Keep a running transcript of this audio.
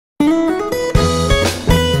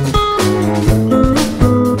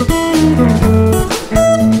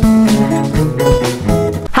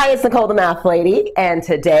it's Nicole the Math Lady, and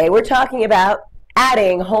today we're talking about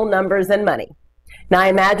adding whole numbers and money. Now, I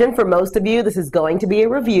imagine for most of you this is going to be a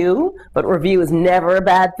review, but review is never a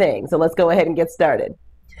bad thing, so let's go ahead and get started.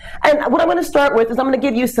 And what I'm going to start with is I'm going to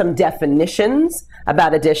give you some definitions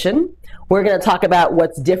about addition. We're going to talk about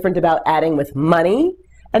what's different about adding with money,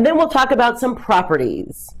 and then we'll talk about some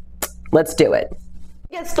properties. Let's do it. To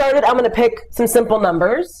get started, I'm going to pick some simple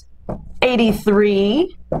numbers,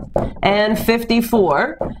 83 and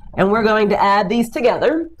 54, and we're going to add these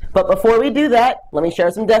together. But before we do that, let me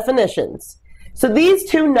share some definitions. So these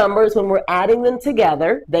two numbers, when we're adding them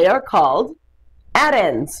together, they are called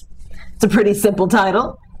addends. It's a pretty simple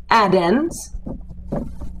title, addends.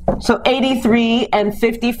 So 83 and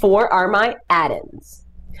 54 are my addends.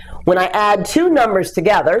 When I add two numbers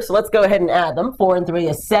together, so let's go ahead and add them. 4 and 3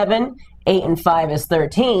 is 7, 8 and 5 is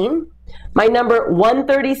 13. My number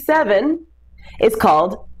 137 is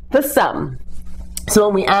called the sum. So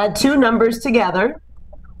when we add two numbers together,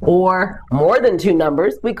 or more than two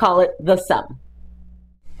numbers, we call it the sum.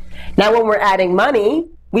 Now when we're adding money,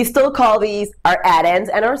 we still call these our addends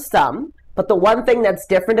and our sum, but the one thing that's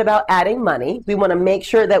different about adding money, we want to make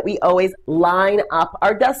sure that we always line up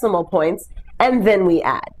our decimal points and then we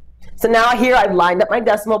add. So now here I've lined up my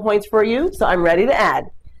decimal points for you, so I'm ready to add.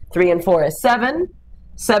 3 and 4 is 7,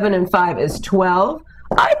 7 and 5 is 12.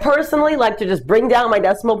 I personally like to just bring down my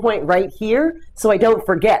decimal point right here so I don't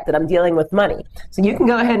forget that I'm dealing with money. So you can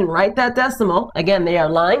go ahead and write that decimal. Again, they are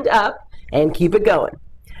lined up, and keep it going.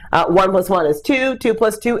 1 plus 1 is 2, 2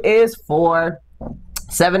 plus 2 is 4,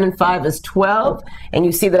 7 and 5 is 12, and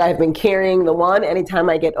you see that I've been carrying the 1 anytime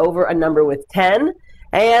I get over a number with 10.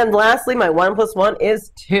 And lastly, my 1 plus 1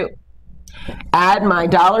 is 2. Add my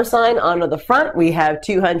dollar sign onto the front. We have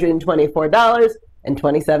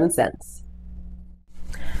 $224.27.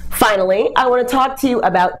 Finally, I want to talk to you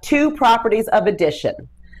about two properties of addition.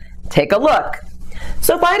 Take a look.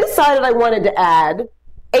 So if I decided I wanted to add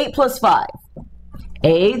 8 plus 5,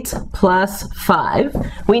 8 plus 5,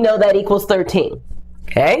 we know that equals 13,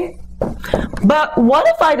 okay? But what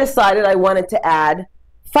if I decided I wanted to add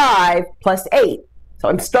 5 plus 8? So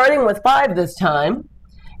I'm starting with 5 this time,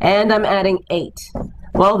 and I'm adding 8.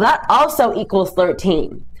 Well, that also equals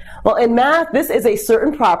 13. Well, in math, this is a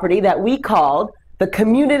certain property that we called the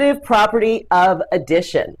commutative property of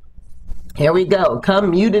addition. Here we go,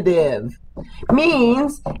 commutative.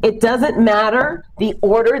 Means it doesn't matter the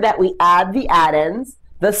order that we add the addends,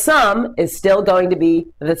 the sum is still going to be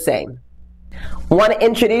the same. Want to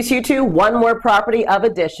introduce you to one more property of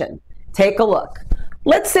addition. Take a look.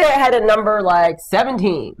 Let's say I had a number like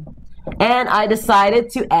 17, and I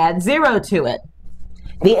decided to add 0 to it.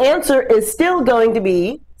 The answer is still going to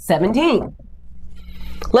be 17.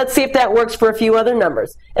 Let's see if that works for a few other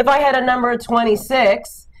numbers. If I had a number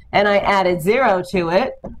 26 and I added 0 to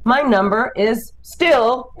it, my number is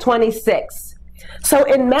still 26. So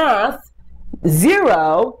in math,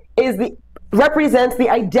 0 represents the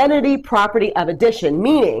identity property of addition,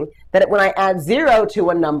 meaning that when I add 0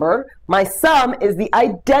 to a number, my sum is the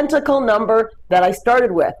identical number that I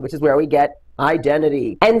started with, which is where we get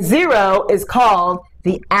identity. And 0 is called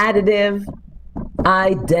the additive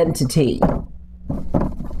identity.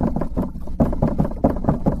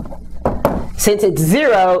 Since it's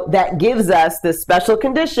 0, that gives us this special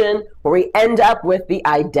condition where we end up with the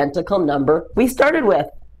identical number we started with.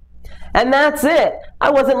 And that's it.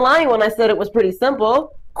 I wasn't lying when I said it was pretty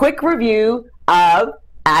simple. Quick review of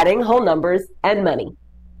adding whole numbers and money.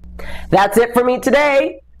 That's it for me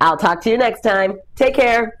today. I'll talk to you next time. Take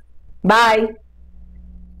care. Bye.